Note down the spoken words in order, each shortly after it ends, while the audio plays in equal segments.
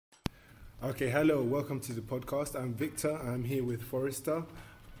Okay, hello, welcome to the podcast. I'm Victor. I'm here with Forrester.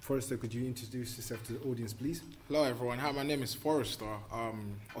 Forrester, could you introduce yourself to the audience, please? Hello, everyone. Hi, my name is Forrester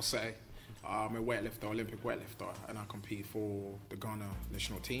Osei. I'm a weightlifter, Olympic weightlifter, and I compete for the Ghana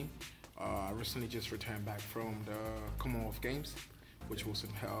national team. I recently just returned back from the Commonwealth Games, which was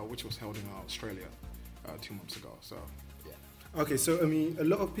held in Australia 2 months ago. So, yeah. Okay, so I mean, a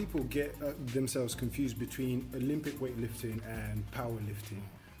lot of people get themselves confused between Olympic weightlifting and powerlifting.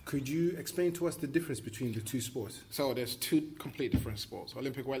 Could you explain to us the difference between the two sports? So there's two complete different sports.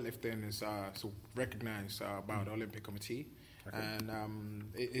 Olympic weightlifting is recognized by the Olympic Committee,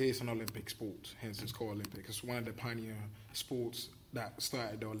 and it is an Olympic sport, hence it's called Olympic. It's one of the pioneer sports that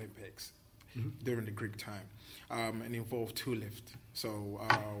started the Olympics during the Greek time, and involved two lifts. So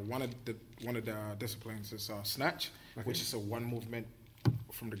one of the disciplines is snatch, which is a one movement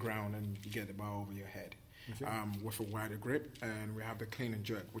from the ground and you get the bar over your head. With a wider grip, and we have the clean and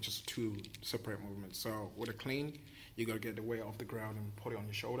jerk, which is two separate movements. So with a clean, you got to get the weight off the ground and put it on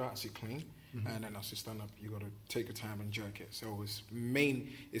your shoulder as you clean, and then as you stand up, you got to take your time and jerk it. So it's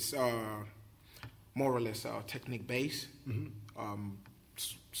more or less technique based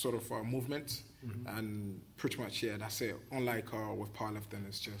sort of movements, and pretty much that's it. Unlike with powerlifting,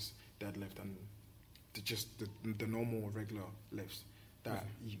 it's just deadlift and just the normal regular lifts that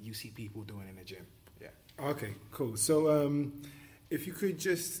you see people doing in the gym. Okay, cool. So if you could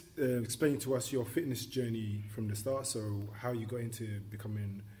just explain to us your fitness journey from the start, so how you got into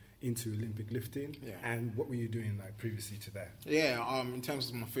becoming into Olympic lifting, and what were you doing like previously to that? In terms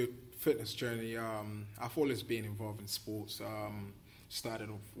of my fitness journey, I've always been involved in sports. Started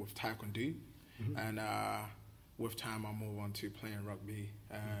off with taekwondo, and with time I moved on to playing rugby,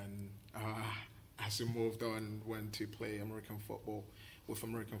 and as I moved on, went to play American football. With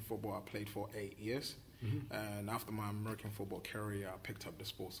American football, I played for 8 years. And after my American football career, I picked up the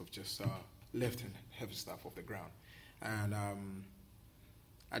sports of just lifting heavy stuff off the ground. And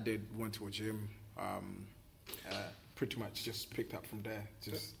I went to a gym, pretty much just picked up from there.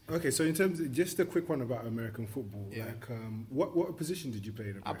 Okay, so in terms of, just a quick one about American football, what position did you play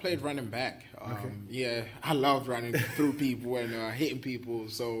in? I played running back. I loved running through people and hitting people,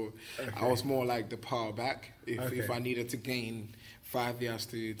 so I was more like the power back. If I needed to gain 5 yards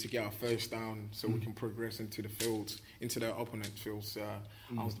to get our first down so we can progress into the fields, into the opponent fields.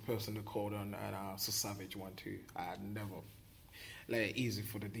 I was the person that called on, and I was a savage one too. I had never let it easy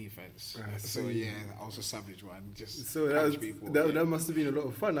for the defense. I was a savage one. That must have been a lot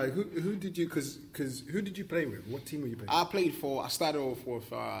of fun. Like who did you who did you play with? What team were you playing? I started off with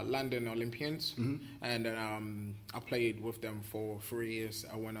London Olympians, and then I played with them for 3 years.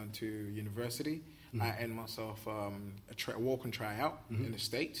 I went on to university. I earned myself a walk and try out in the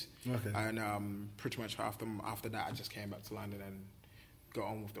States. And pretty much after that, I just came back to London and got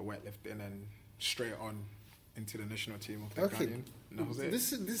on with the weightlifting and straight on into the national team of the Ghanaian. And that was it.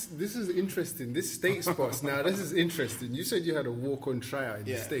 This is interesting. This state spots now. This is interesting. You said you had a walk on tryout in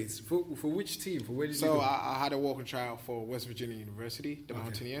the States. For which team? For where did you go? So I had a walk on tryout for West Virginia University, the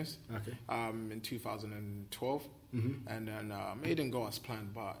Mountaineers, in 2012. And then it didn't go as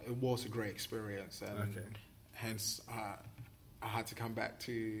planned, but it was a great experience, and hence I had to come back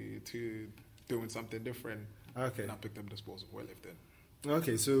to doing something different. And I picked up the sports of weightlifting.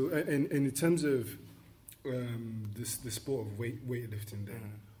 Okay, so and in terms of the sport of weightlifting,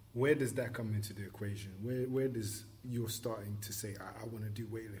 then where does that come into the equation? Where does you're starting to say I want to do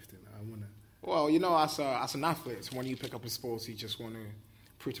weightlifting? I want to. Well, as an athlete, when you pick up a sport, you just want to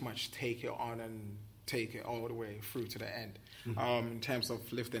pretty much take it on and take it all the way through to the end. In terms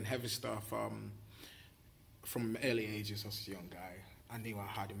of lifting heavy stuff, from early ages as a young guy, I knew I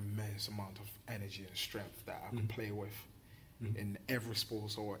had immense amount of energy and strength that I could play with in every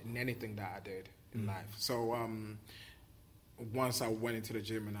sport or in anything that I did in life. So once I went into the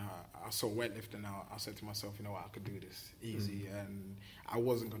gym and I saw weightlifting, I said to myself, I could do this easy, and I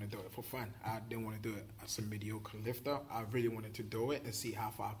wasn't going to do it for fun. I didn't want to do it as a mediocre lifter. I really wanted to do it and see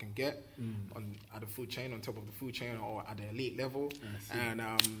how far I can get at the food chain, on top of the food chain, or at the elite level. And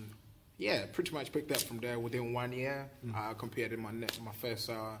pretty much picked up from there. Within 1 year, I competed in my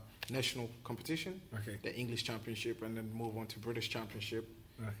first national competition, the English Championship, and then move on to British Championship,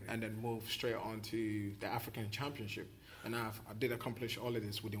 and then move straight on to the African Championship. And I did accomplish all of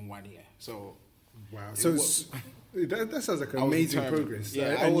this within 1 year. So, wow. So that sounds like amazing progress.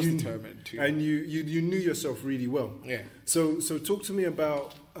 Yeah, I was determined too. And you knew yourself really well. Yeah. So talk to me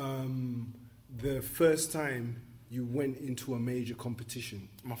about the first time you went into a major competition.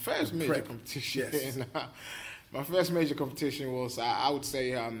 My first major competition. Yes. My first major competition was, I would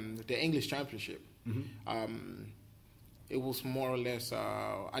say, the English Championship. it was more or less,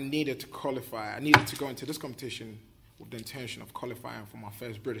 I needed to qualify. I needed to go into this competition with the intention of qualifying for my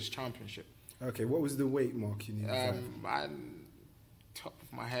first British Championship. Okay, what was the weight mark you needed? Top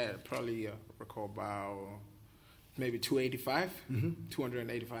of my head, probably recall about maybe 285,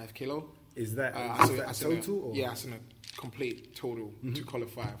 285 kilo. Is that total? Or? Yeah, it's in a complete total to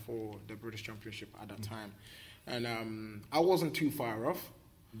qualify for the British Championship at that time. And I wasn't too far off,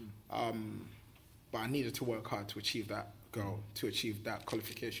 but I needed to work hard to achieve that goal, to achieve that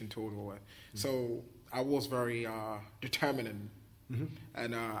qualification total. So I was very determined,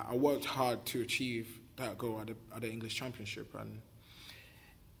 and I worked hard to achieve that goal at the English Championship, and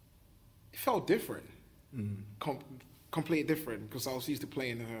it felt different. Completely different, because I was used to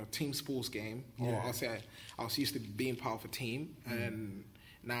playing a team sports game, or I'll say I was used to being part of a team, and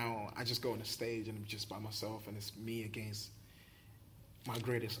now I just go on the stage and I'm just by myself, and it's me against my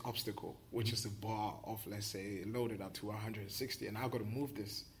greatest obstacle, which is the bar of, let's say, loaded up to 160, and I've got to move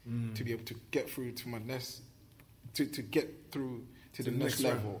this to be able to get through to my next, to get through to the next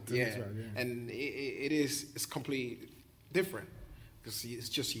level. And it's completely different, because it's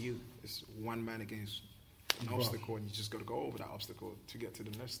just you. It's one man against an obstacle, and you just got to go over that obstacle to get to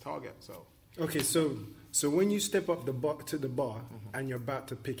the next target. So okay, so when you step up to the bar and you're about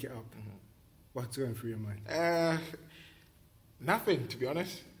to pick it up, what's going through your mind? Nothing, to be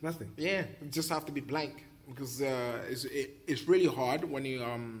honest. Nothing. Yeah, you just have to be blank, because it's really hard when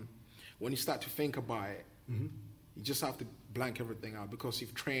you start to think about it. You just have to blank everything out, because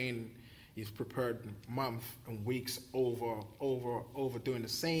you've trained. You've prepared months and weeks over doing the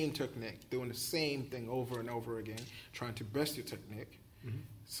same technique, doing the same thing over and over again, trying to best your technique.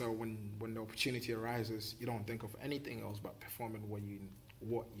 So when the opportunity arises, you don't think of anything else but performing what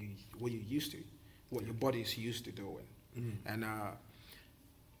you used to, what your body is used to doing. And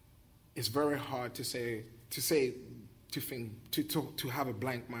it's very hard to have a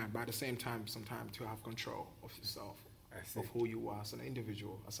blank mind, but at the same time, sometimes to have control of yourself, of who you are as an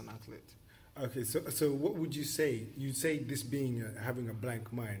individual, as an athlete. Okay, so what would you say? You say this being having a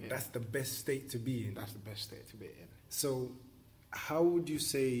blank mind. That's the best state to be in. That's the best state to be in. So, how would you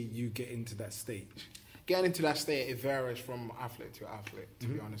say you get into that state? Getting into that state, it varies from athlete to athlete. To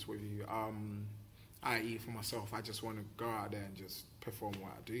be honest with you, i.e., for myself, I just want to go out there and just perform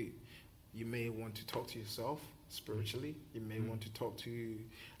what I do. You may want to talk to yourself spiritually. You may want to talk to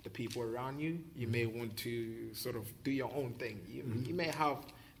the people around you. You may want to sort of do your own thing. You may have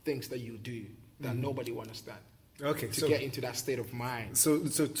things that you do that nobody will understand. Okay, to get into that state of mind. So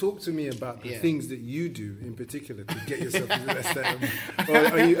talk to me about the things that you do in particular to get yourself into that state.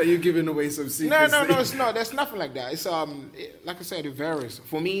 Or are you giving away some secrets? No, it's not. There's nothing like that. It's like I said, it varies.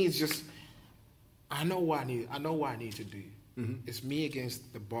 For me, it's just I know what I need to do. It's me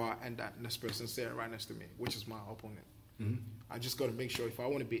against the bar and that next person sitting right next to me, which is my opponent. I just got to make sure if I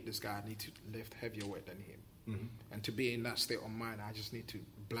want to beat this guy, I need to lift heavier weight than him. And to be in that state of mind, I just need to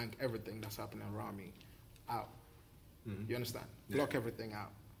blank everything that's happening around me out. You understand? Block everything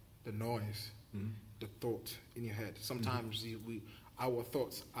out. The noise, the thought in your head. Sometimes our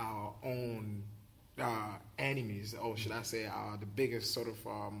thoughts are our own enemies, or should I say, are the biggest sort of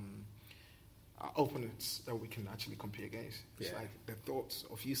opponents that we can actually compete against. It's like the thoughts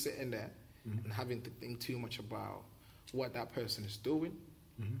of you sitting there and having to think too much about what that person is doing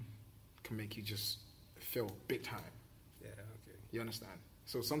can make you just feel big time. Yeah, okay. You understand?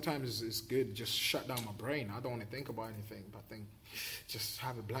 So sometimes it's good to just shut down my brain. I don't want to think about anything, but just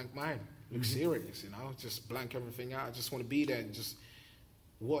have a blank mind. Look serious, just blank everything out. I just want to be there and just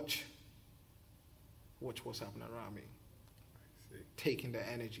watch what's happening around me. I see. Taking the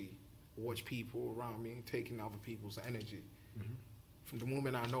energy, watch people around me, taking other people's energy. From the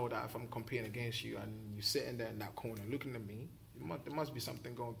moment I know that if I'm competing against you and you're sitting there in that corner looking at me, there must be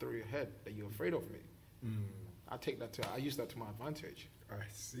something going through your head that you're afraid of me. I use that to my advantage. I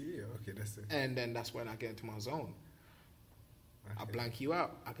see. Okay, that's it. And then that's when I get into my zone. Okay. I blank you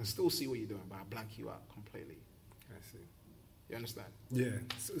out. I can still see what you're doing, but I blank you out completely. I see. You understand? Yeah.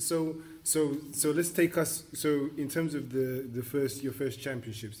 So let's take us. So in terms of your first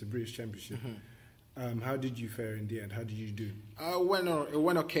championships, the British Championship, how did you fare in the end? How did you do? It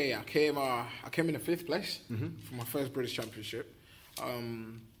went okay. I came in the 5th place for my first British Championship. What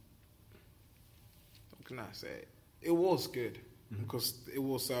can I say? It was good because it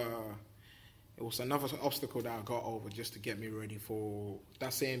was another obstacle that I got over just to get me ready for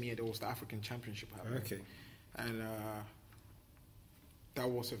that same year. There was the African Championship happening. Okay, and that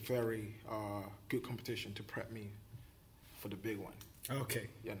was a very good competition to prep me for the big one. Okay,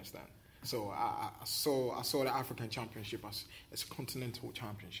 you understand? So I saw the African Championship as a continental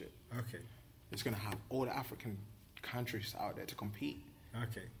championship. Okay, it's going to have all the African countries out there to compete.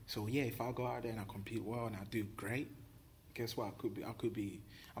 Okay. So yeah, if I go out there and I compete well and I do great, guess what? I could be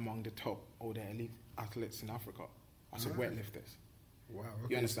among the top or the elite athletes in Africa as a weightlifters. Wow.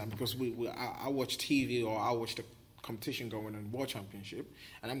 Okay. You understand? Because I watch TV or I watch the competition going on World Championship,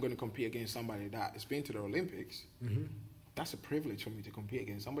 and I'm going to compete against somebody that has been to the Olympics. Mm-hmm. That's a privilege for me to compete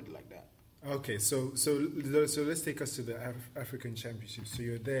against somebody like that. Okay, so let's take us to the African Championship. So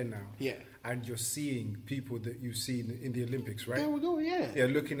you're there now, yeah, and you're seeing people that you've seen in the Olympics, right? There we go, yeah. Yeah,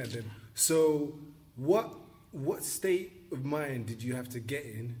 looking at them. So what state of mind did you have to get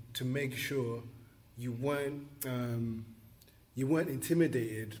in to make sure you weren't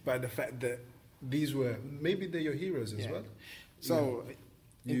intimidated by the fact that these were maybe they're your heroes as well? So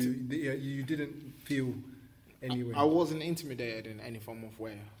you didn't feel any way. I wasn't intimidated in any form of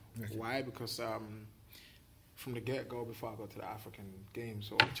way. Okay. Why? Because from the get-go, before I got to the African Games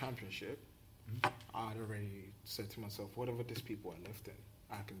or the Championship, I'd already said to myself, whatever these people are lifting,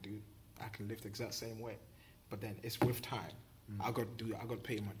 I can do. I can lift the exact same way. But then it's with time. I got to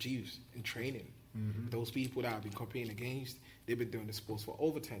pay my dues in training. Mm-hmm. Those people that I've been competing against, they've been doing the sports for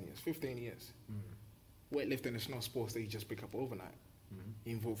over 10 years, 15 years. Weightlifting is not sports that you just pick up overnight.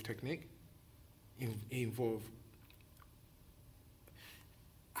 It involves technique. It involves,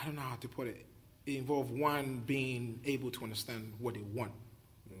 I don't know how to put it. It involves one being able to understand what they want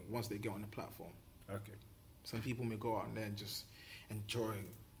once they get on the platform. Okay. Some people may go out and then just enjoy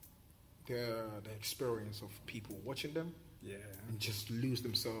the experience of people watching them, and just lose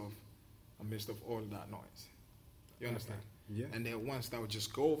themselves amidst of all that noise. You understand? Okay. Yeah. And then once that would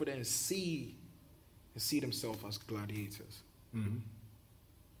just go over there and see themselves as gladiators,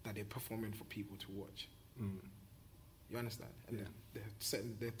 that they're performing for people to watch. You understand? And they're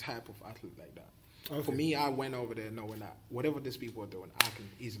setting their type of athlete like that. Okay. For me, I went over there knowing that whatever these people are doing, I can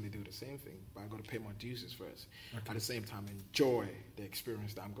easily do the same thing, but I got to pay my dues first. Okay. At the same time, enjoy the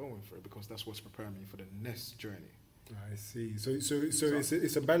experience that I'm going through, because that's what's preparing me for the next journey. I see. So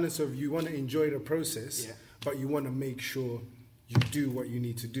it's a balance of you want to enjoy the process, but you want to make sure you do what you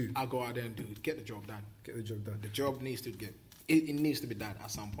need to do. I'll go out there and get the job done. Get the job done. The job needs to it needs to be done at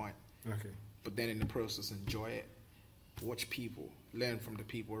some point. Okay. But then in the process, enjoy it. Watch people, learn from the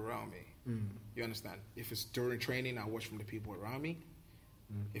people around me. You understand? If it's during training, I watch from the people around me.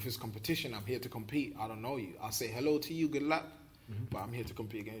 If it's competition, I'm here to compete. I don't know you. I'll say hello to you, good luck, but I'm here to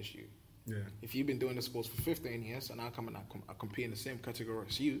compete against you. Yeah. If you've been doing the sports for 15 years and I come and I compete in the same category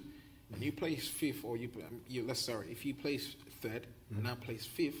as you, and you place fifth, or if you place third and I place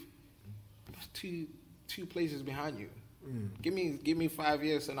fifth, that's two places behind you. Give me 5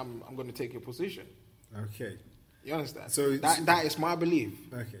 years and I'm going to take your position. Okay. You understand? So that is my belief.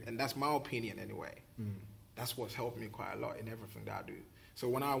 Okay. And that's my opinion anyway. That's what's helped me quite a lot in everything that I do. So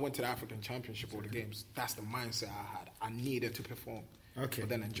when I went to the African Championship or the Games, that's the mindset I had. I needed to perform. Okay. But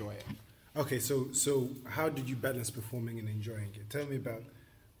then enjoy it. Okay, so how did you balance performing and enjoying it? Tell me about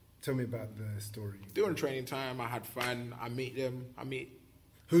the story. During training time, I had fun. I meet them.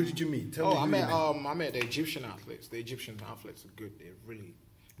 Who did you meet? Tell me. I met the Egyptian athletes. The Egyptian athletes are good. They're really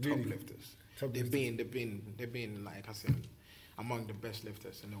top lifters. They've been like I said, among the best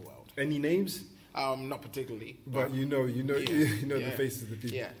lifters in the world. Any names? Not particularly. But you know the faces of the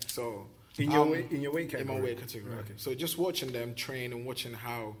people. Yeah. So in your weight category. In my weight category. Okay. So just watching them train and watching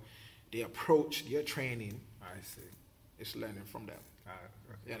how they approach their training. I see. It's learning from them.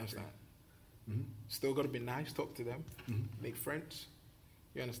 Okay. You understand? Okay. Still got to be nice. Talk to them. Make friends.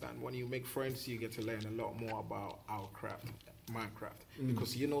 You understand? When you make friends, you get to learn a lot more about our craft, my craft,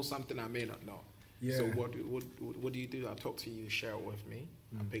 because you know something I may not know. Yeah. So what do you do? I talk to you, share it with me.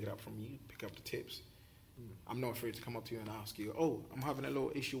 I pick it up from you, pick up the tips. I'm not afraid to come up to you and ask you, I'm having a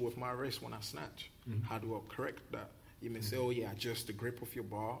little issue with my wrist when I snatch. How do I correct that? You may say, adjust the grip of your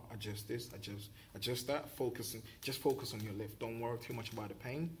bar, adjust this, adjust that, just focus on your lift. Don't worry too much about the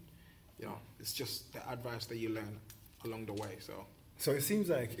pain. You know, it's just the advice that you learn along the way. So it seems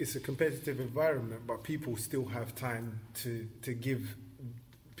like it's a competitive environment, but people still have time to give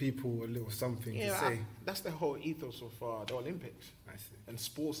people a little something to say. That's the whole ethos of the Olympics. I see. And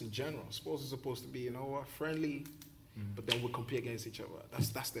sports in general. Sports is supposed to be, friendly, but then we compete against each other.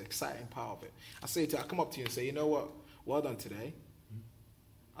 That's the exciting part of it. I come up to you and say, you know what, well done today.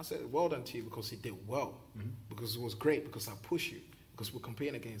 I said, well done to you because you did well, because it was great, because I push you, because we're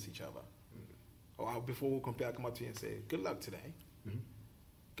competing against each other. Or before we compete, I come up to you and say, good luck today.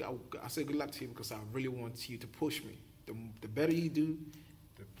 I say good luck to you because I really want you to push me. The better you do,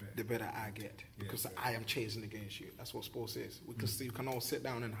 the better I get, because I am chasing against you. That's what sports is. You can all sit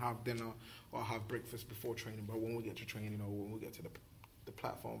down and have dinner or have breakfast before training, but when we get to training or when we get to the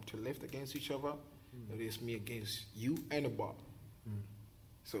platform to lift against each other, It's me against you and the bar.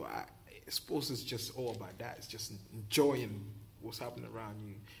 So sports is just all about that. It's just enjoying what's happening around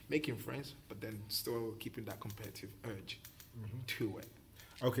you, making friends, but then still keeping that competitive urge to it.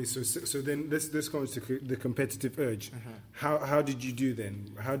 Okay, so then let's go into the competitive urge. How did you do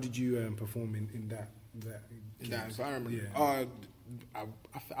then? How did you perform in that environment? Yeah.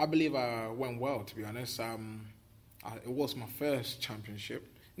 I believe I went well, to be honest. It was my first championship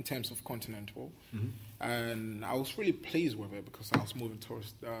in terms of continental, and I was really pleased with it because I was moving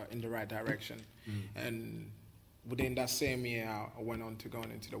towards in the right direction. And within that same year, I went on to going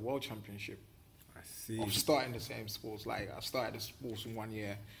into the World Championship. I see. Of starting the same sports. Like I started the sports in 1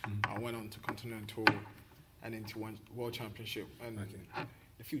 year, I went on to continental and into one World Championship, and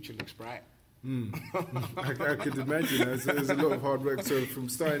the future looks bright. I could imagine. There's a lot of hard work. So from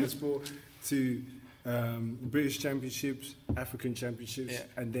starting the sport to British Championships, African Championships,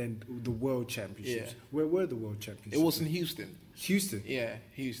 and then the World Championships. Where were the World Championships? It was in Houston. Houston? Yeah,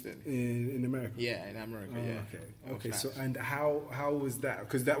 Houston. In America? Yeah, in America, Okay. So, and how was that?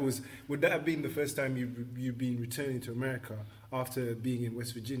 Because would that have been the first time you've been returning to America after being in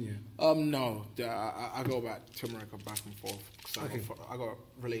West Virginia? No. I go back to America back and forth. I got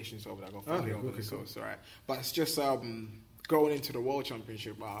relations over there. I got family over there, so it's all right. But it's just going into the World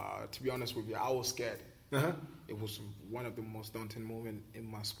Championship, to be honest with you, I was scared. It was one of the most daunting moments in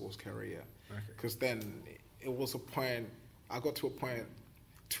my sports career. Because then it was a point, I got to a point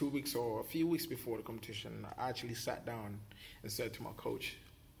 2 weeks or a few weeks before the competition, I actually sat down and said to my coach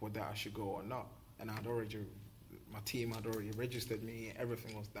whether I should go or not. And my team had already registered me,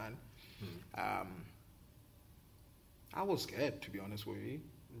 everything was done. I was scared, to be honest with you,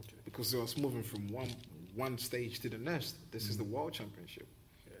 because I was moving from one stage to the next. This is the World Championship.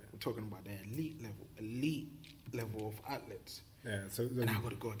 We're talking about the elite level of athletes. And I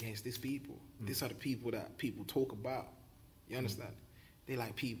got to go against these people. These are the people that people talk about. You understand? They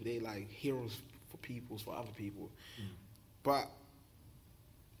like people. They like heroes for other people. But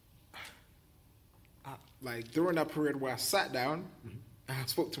like during that period where I sat down and I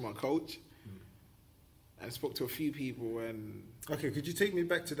spoke to my coach, and I spoke to a few people, and could you take me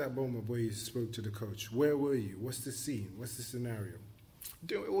back to that moment where you spoke to the coach? Where were you? What's the scene? What's the scenario?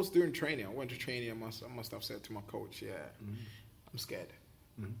 It was during training. I went to training and I must have said to my coach, I'm scared.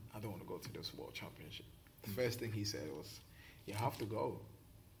 I don't want to go to this World Championship. The first thing he said was, you have to go.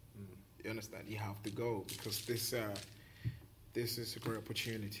 You understand? You have to go because this is a great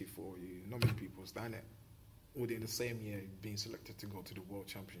opportunity for you. Not many people have done it. Within the same year, being selected to go to the World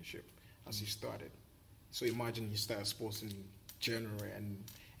Championship as you started. So imagine you start sports in January and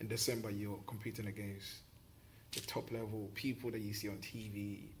in December you're competing against the top level people that you see on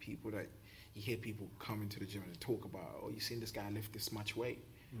TV, people that you hear people come into the gym and talk about, you've seen this guy lift this much weight,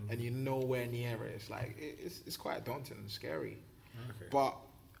 and you're nowhere near it. It's like, it's quite daunting and scary. But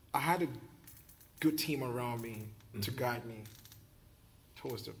I had a good team around me to guide me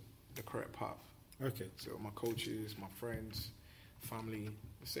towards the correct path. So my coaches, my friends, family,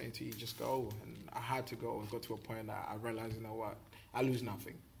 saying to you, just go. And I had to go. I got to a point that I realized, you know what, I lose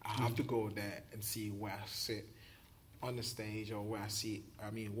nothing. I have to go there and see where I sit on the stage, or where I sit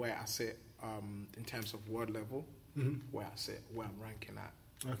in terms of world level, where I sit, where I'm ranking at.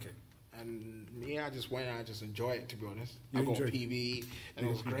 And me, I just went and I just enjoyed it, to be honest. I got PB and it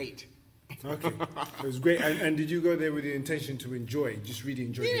was great. It was great. And did you go there with the intention to enjoy, just really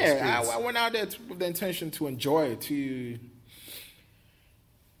enjoy the experience? Yeah, I went out there with the intention to enjoy, to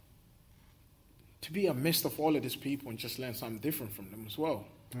be amidst of all of these people and just learn something different from them as well.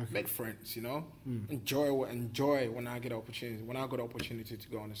 Make friends, you know. Enjoy when I get opportunity. When I got the opportunity to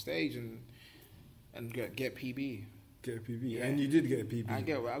go on the stage and get PB. Get a PB, and you did get a PB. I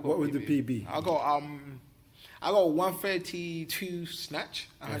got what was PB. the PB? I got 132 snatch,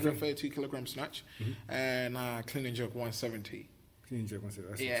 132 kilogram snatch, and clean and jerk 170. Clean and jerk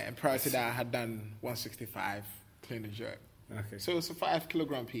 170. Yeah, and prior to that, I had done 165 clean and jerk. So it's a 5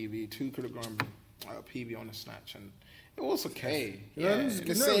 kilogram PB, 2 kilogram PB on the snatch, and it was okay. In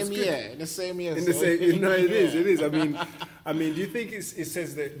the same year. It is. I mean, do you think it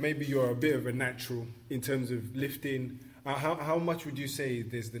says that maybe you're a bit of a natural in terms of lifting? How much would you say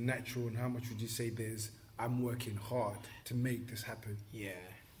there's the natural, and how much would you say there's I'm working hard to make this happen?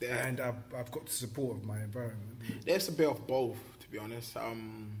 And I've got the support of my environment. There's a bit of both, to be honest.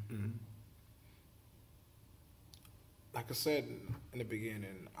 Like I said in the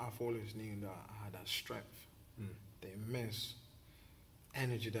beginning, I've always knew that I had that strength, the immense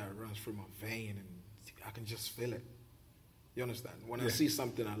energy that runs through my vein, and I can just feel it. You understand? When I see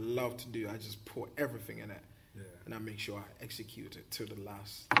something I love to do, I just pour everything in it, and I make sure I execute it to the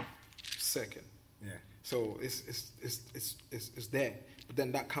last second. Yeah. So it's there, but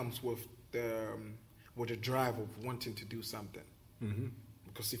then that comes with the drive of wanting to do something. Mm-hmm.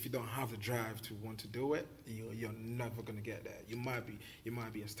 Because if you don't have the drive to want to do it, you're never gonna get there. You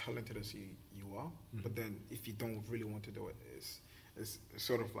might be as talented as you are, mm-hmm. but then if you don't really want to do it, it's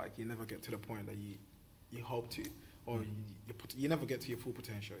sort of like you never get to the point that you hope to, or mm-hmm. you never get to your full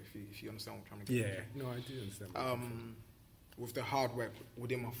potential. If you understand what I'm trying to get. Yeah, no, I do understand. With the hard work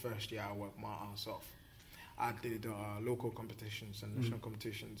within my first year, I worked my ass off. I did local competitions and national mm-hmm.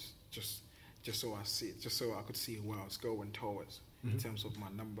 competitions just so I could see where I was going towards mm-hmm. in terms of my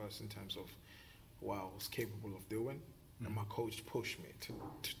numbers, in terms of what I was capable of doing, mm-hmm. and my coach pushed me to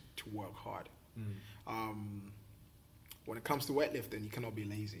work hard. Mm-hmm. When it comes to weightlifting, you cannot be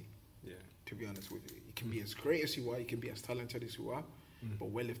lazy. Yeah. To be honest with you, you can be as great as you are, you can be as talented as you are, mm-hmm.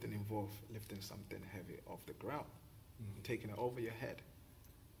 but weightlifting involves lifting something heavy off the ground, mm-hmm. and taking it over your head.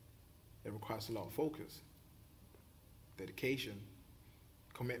 It requires a lot of focus, dedication,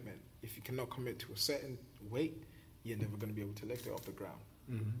 commitment. If you cannot commit to a certain weight, you're never going to be able to lift it off the ground.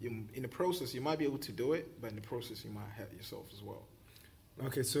 Mm-hmm. In the process, you might be able to do it, but in the process, you might hurt yourself as well.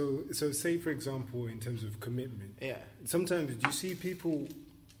 Okay, so say, for example, in terms of commitment, yeah. Sometimes do you see people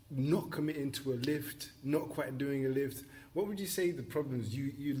not committing to a lift, not quite doing a lift? What would you say the problems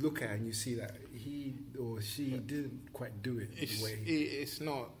you look at and you see that he or she didn't quite do it the way? It's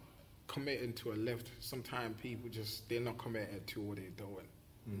not committing to a lift. Sometimes people they're not committed to what they're doing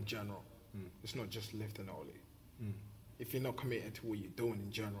in general. It's not just lifting only. If you're not committed to what you're doing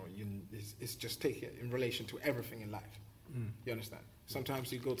in general, it's just take it in relation to everything in life. You understand?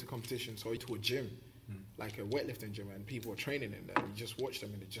 Sometimes you go to competitions or to a gym, like a weightlifting gym, and people are training in there. You just watch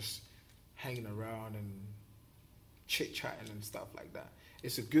them and they're just hanging around and chit-chatting and stuff like that.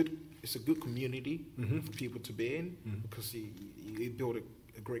 It's a good community for people to be in because you build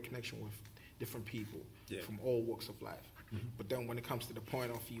a great connection with different people from all walks of life. But then when it comes to the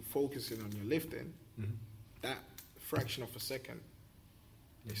point of you focusing on your lifting, that fraction of a second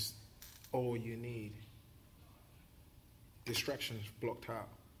is all you need. Distractions blocked out.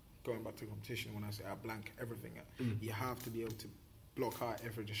 Going back to competition, when I say I blank everything out, you have to be able to block out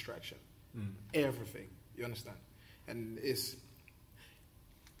every distraction. Everything. You understand? And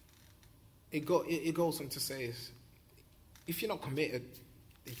it goes on to say is, if you're not committed,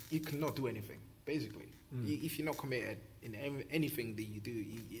 you cannot do anything, basically. If you're not committed in anything that you do,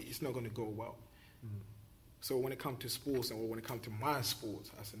 it's not going to go well. So when it comes to sports, and when it comes to my sports,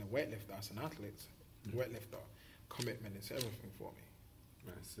 as a weightlifter, as an athlete, weightlifter, commitment is everything for me.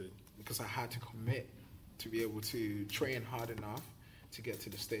 I see. Because I had to commit to be able to train hard enough to get to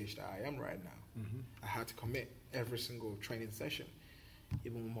the stage that I am right now. I had to commit every single training session.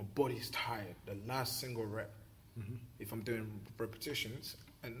 Even when my body's tired, the last single rep, if I'm doing repetitions,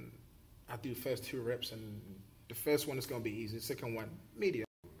 and I do first 2 reps, and the first one is going to be easy, the second one, medium.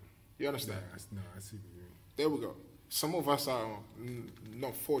 You understand? Yeah, I see what you mean. There we go. Some of us are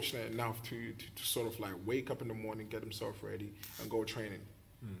not fortunate enough to sort of like wake up in the morning, get themselves ready, and go training.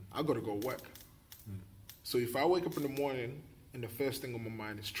 I got to go work. So if I wake up in the morning and the first thing on my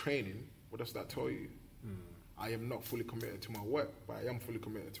mind is training, what does that tell you? I am not fully committed to my work, but I am fully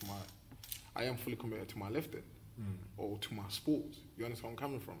committed to my lifting or to my sports. You understand where I'm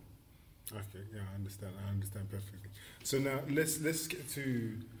coming from? Okay, yeah, I understand perfectly. So now let's get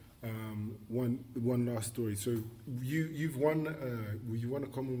to one last story. So you won a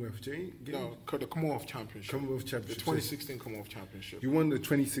Commonwealth Game? No, the Commonwealth Championship. Commonwealth Championship. The 2016 Commonwealth Championship. You won the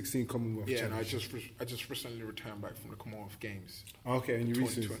 2016 Commonwealth Championship. Yeah, and I just recently returned back from the Commonwealth Games. Okay, and you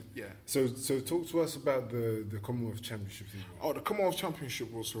recently. Yeah. So talk to us about the Commonwealth Championship. Oh, the Commonwealth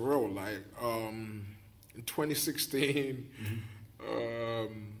Championship was real. Like in 2016.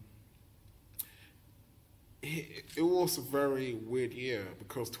 It was a very weird year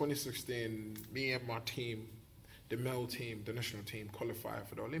because 2016, me and my team, the male team, the national team, qualified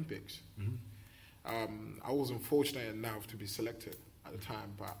for the Olympics. I wasn't fortunate enough to be selected at the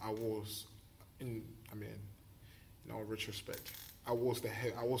time, but I was, in all retrospect, I was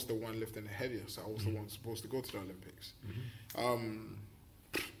the one lifting the heaviest. So I was the one supposed to go to the Olympics.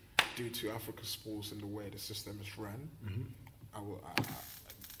 Due to Africa's sports and the way the system is run,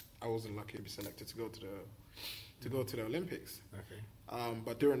 I wasn't lucky to be selected to go to the Olympics. Okay.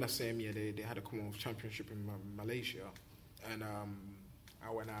 But during that same year, they had a Commonwealth Championship in Malaysia, and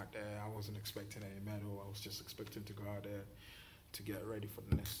I went out there. I wasn't expecting any medal. I was just expecting to go out there to get ready for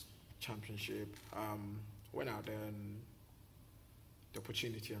the next championship. Went out there, and the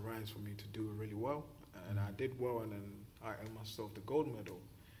opportunity arose for me to do really well, and I did well, and then I earned myself the gold medal.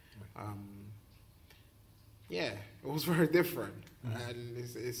 Yeah, it was very different, and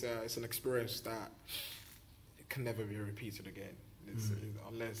it's an experience that can never be repeated again.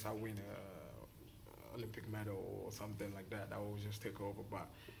 Unless I win a Olympic medal or something like that, that will just take over. But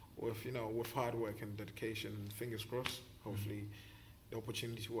with hard work and dedication, fingers crossed, hopefully the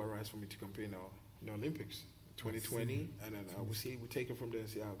opportunity will arise for me to compete in the Olympics 2020, and then we take it from there and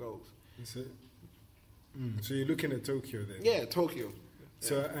see how it goes. That's it. So you're looking at Tokyo then? Yeah, Tokyo.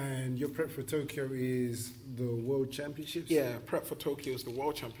 So, and your prep for Tokyo is the World Championships? Yeah, prep for Tokyo is the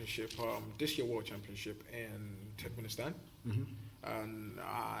World Championship, this year World Championship in Turkmenistan. And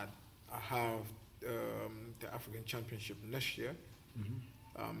I have the African Championship next year.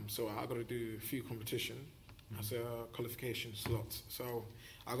 So I got to do a few competitions as a qualification slots. So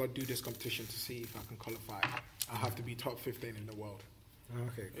I got to do this competition to see if I can qualify. I have to be top 15 in the world.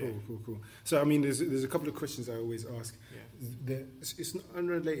 Okay, cool. So, I mean, there's a couple of questions I always ask. It's not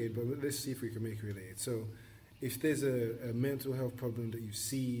unrelated, but let's see if we can make it related. So, if there's a mental health problem that you've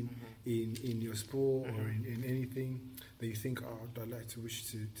seen in your sport or in anything that you think, I'd like to wish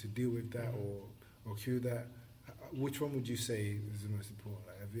to deal with that or cure that, which one would you say is the most important?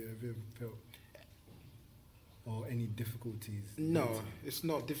 Like, have you ever felt or any difficulties? No, it's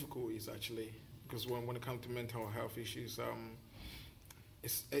not difficulties actually, because when it comes to mental health issues,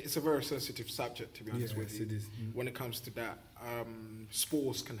 it's a very sensitive subject, to be honest with you. It is. When it comes to that,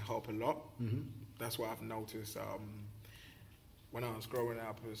 sports can help a lot. That's what I've noticed. When I was growing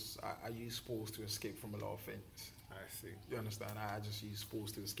up, I used sports to escape from a lot of things. I see. You understand? I just use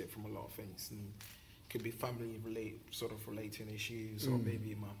sports to escape from a lot of things. And it could be family relating issues, or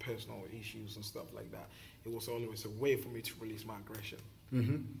maybe my personal issues and stuff like that. It was always a way for me to release my aggression.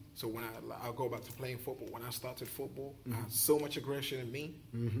 So when I'll go back to playing football. When I started football, I had so much aggression in me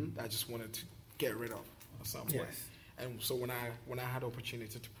that I just wanted to get rid of at some point. And so when I had the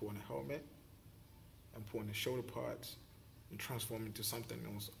opportunity to put on a helmet and put on the shoulder pads and transform into something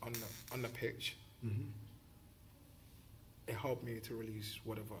that was on the pitch, it helped me to release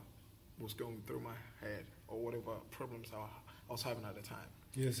whatever was going through my head or whatever problems I was having at the time.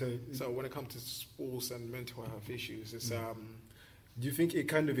 Yeah. So when it comes to sports and mental health issues, it's do you think it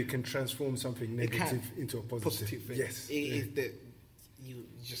can transform something negative into a positive thing? Yes. You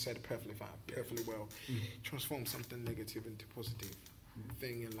just said it perfectly fine, perfectly well. Transform something negative into positive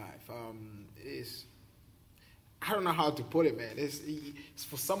thing in life. I don't know how to put it, man. It's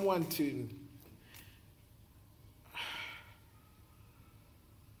for someone to.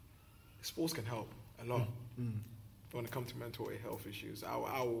 Sports can help a lot when it comes to mental health issues. I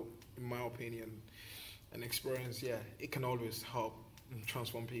will, in my opinion and experience, it can always help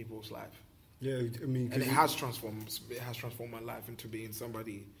transform people's life. Yeah, I mean, and it has transformed my life into being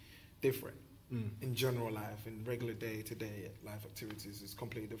somebody different in general life, in regular day-to-day life activities. It's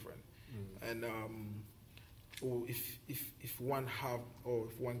completely different. And if one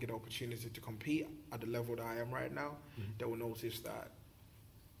get the opportunity to compete at the level that I am right now, they will notice that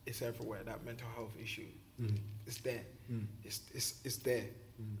it's everywhere. That mental health issue, it's there. It's there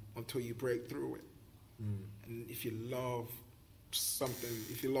until you break through it. And if you love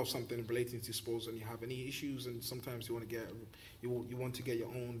something relating to sports, and you have any issues, and sometimes you want to get your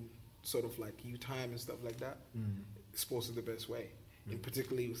own sort of like you time and stuff like that, sports is the best way. And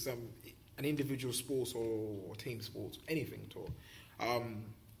particularly with an individual sports or team sports, anything at all.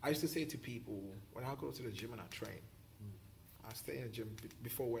 I used to say to people, when I go to the gym and I train, I stay in the gym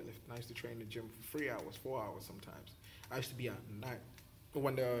before weightlifting. I used to train in the gym for 3 hours, 4 hours sometimes. I used to be at night.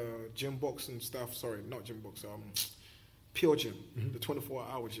 When the gym box and stuff, not gym box, pure gym, the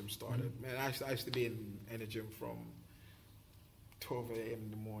 24-hour gym started. Man, I used to be in the gym from 12 a.m.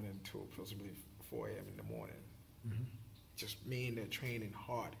 in the morning to possibly 4 a.m. in the morning. Just me in there training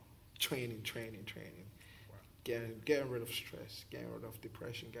hard, training. Wow. Getting rid of stress, getting rid of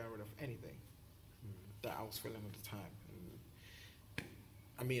depression, getting rid of anything that I was feeling at the time.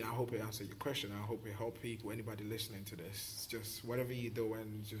 I mean, I hope it answered your question. I hope it helped people, anybody listening to this. It's just whatever you do,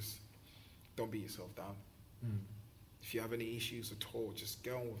 and just don't beat yourself down. If you have any issues at all, just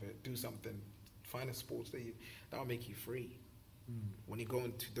get on with it. Do something. Find a sports that'll make you free. When you go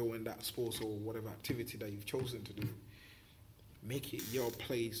into doing that sports or whatever activity that you've chosen to do, make it your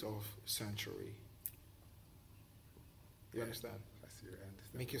place of sanctuary. You understand? I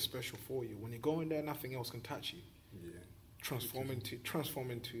understand. Make it special for you. When you go in there, nothing else can touch you. Yeah. Transform into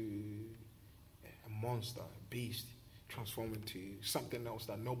a monster, a beast. Transform into something else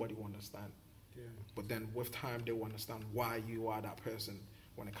that nobody will understand. Yeah. But then with time, they will understand why you are that person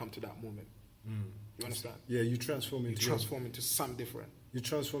when it comes to that moment. You understand? Yeah, you transform into something different. You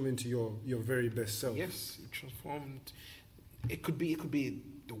transform into your very best self. Yes, you transform it could be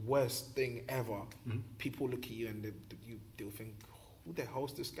the worst thing ever. People look at you and they'll think, who the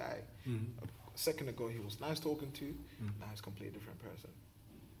hell's this guy? A second ago he was nice talking to, now he's a completely different person.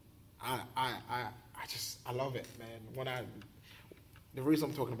 I love it, man. The reason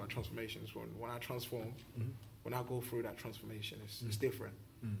I'm talking about transformation is when I transform, when I go through that transformation, it's different.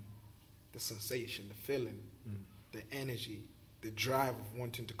 The sensation, the feeling, the energy, the drive of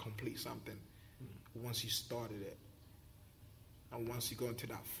wanting to complete something. Once you started it, and once you go into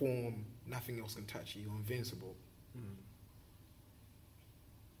that form, nothing else can touch you. You're invincible.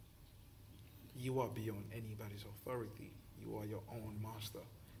 You are beyond anybody's authority. You are your own master.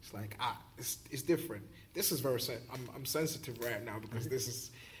 It's like it's different. This is very. I'm sensitive right now because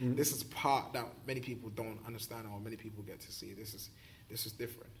this is part that many people don't understand or many people get to see. This is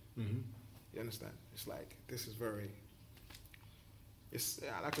different. You understand? It's like this is very. It's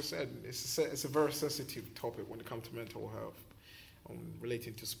like I said. It's a very sensitive topic when it comes to mental health,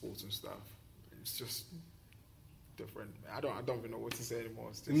 relating to sports and stuff. It's just different. I don't even know what to say anymore.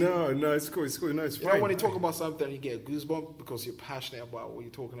 It's just, no, it's cool. It's cool. No, it's fine. When you talk about something, you get a goosebump because you're passionate about what you're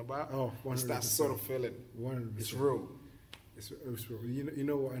talking about. Oh, 100%. It's that sort of feeling. 100%. It's real. It's real. You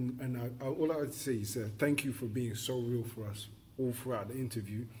know what? And all I would say is thank you for being so real for us all throughout the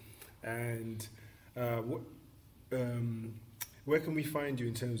interview. And where can we find you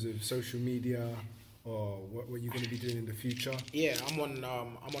in terms of social media? Or what you're going to be doing in the future? Yeah, I'm on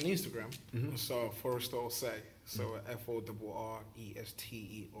Instagram. So Forrester Osei. So FORRESTER,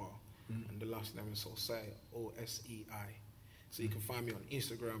 and the last name is Osei, OSEI. So you can find me on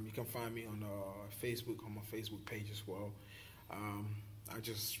Instagram. You can find me on Facebook, on my Facebook page as well.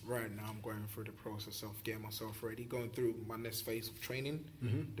 Right now I'm going through the process of getting myself ready, going through my next phase of training,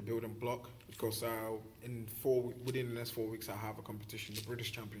 the building block, because within the next 4 weeks I have a competition, the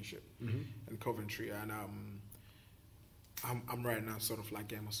British Championship in Coventry, and I'm right now sort of like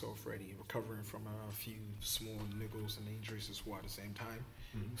getting myself ready, recovering from a few small niggles and injuries as well at the same time.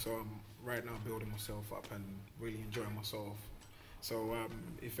 So I'm right now building myself up and really enjoying myself. So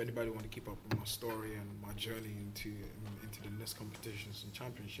if anybody want to keep up with my story and my journey into the next competitions and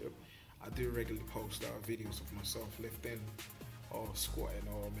championship, I do regularly post videos of myself lifting or squatting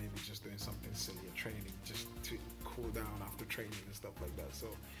or maybe just doing something silly or training just to cool down after training and stuff like that. So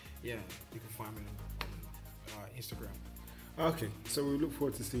yeah, you can find me on Instagram. Okay, so we look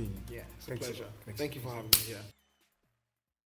forward to seeing you. Yeah, it's a pleasure. Thank you for having me here.